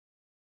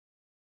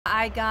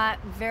I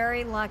got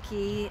very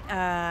lucky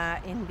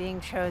in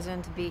being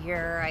chosen to be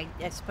here.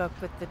 I spoke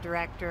with the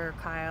director,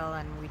 Kyle,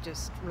 and we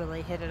just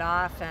really hit it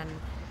off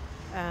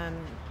and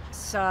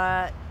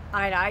saw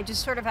eye to eye.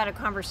 Just sort of had a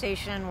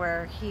conversation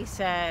where he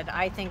said,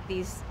 I think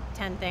these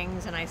 10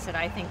 things, and I said,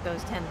 I think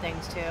those 10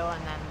 things too,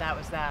 and then that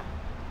was that.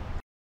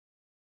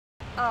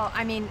 Oh,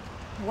 I mean,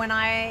 when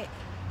I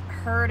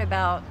heard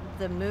about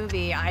the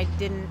movie, I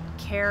didn't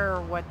care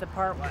what the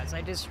part was.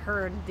 I just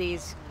heard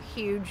these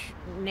huge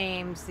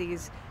names,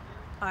 these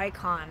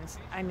icons.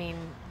 I mean,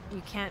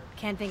 you can't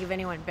think of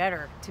anyone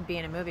better to be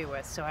in a movie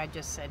with. So I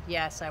just said,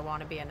 yes, I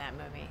want to be in that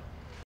movie.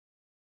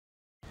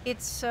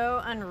 It's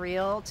so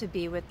unreal to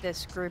be with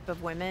this group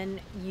of women.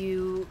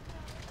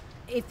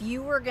 If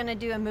you were going to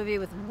do a movie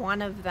with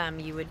one of them,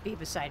 you would be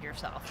beside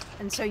yourself.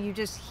 And so you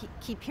just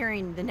keep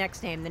hearing the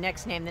next name, the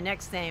next name, the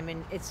next name,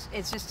 and it's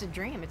just a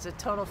dream. It's a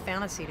total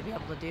fantasy to be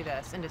able to do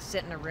this and to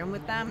sit in a room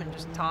with them and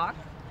just talk.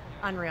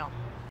 Unreal.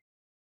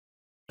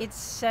 It's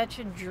such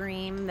a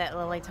dream that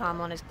Lily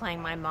Tomlin is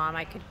playing my mom.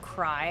 I could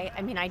cry.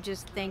 I mean, I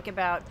just think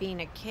about being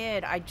a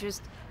kid. I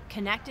just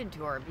connected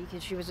to her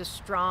because she was a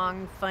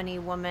strong, funny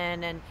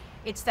woman, and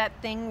it's that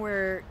thing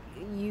where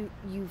you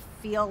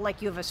feel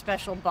like you have a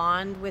special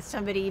bond with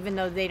somebody even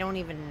though they don't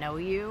even know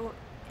you.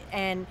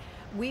 And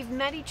we've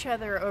met each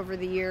other over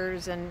the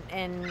years,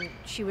 and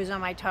she was on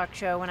my talk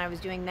show when I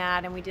was doing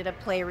that, and we did a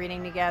play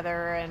reading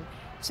together, and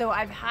so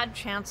I've had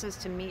chances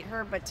to meet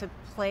her, but to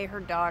play her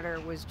daughter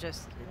was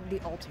just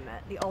the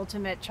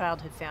ultimate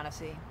childhood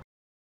fantasy.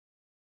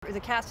 The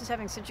cast is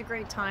having such a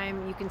great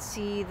time. You can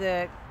see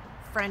the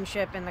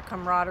friendship and the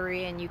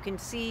camaraderie, and you can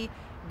see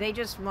they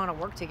just want to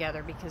work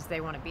together because they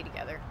want to be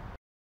together.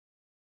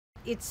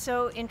 It's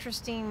so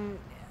interesting,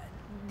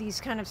 these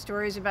kind of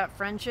stories about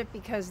friendship,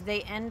 because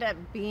they end up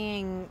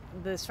being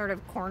the sort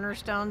of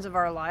cornerstones of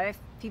our life.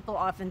 People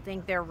often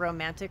think their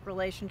romantic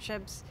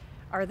relationships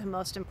are the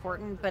most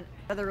important, but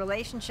the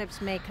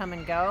relationships may come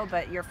and go,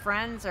 but your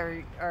friends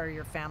are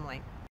your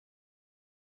family.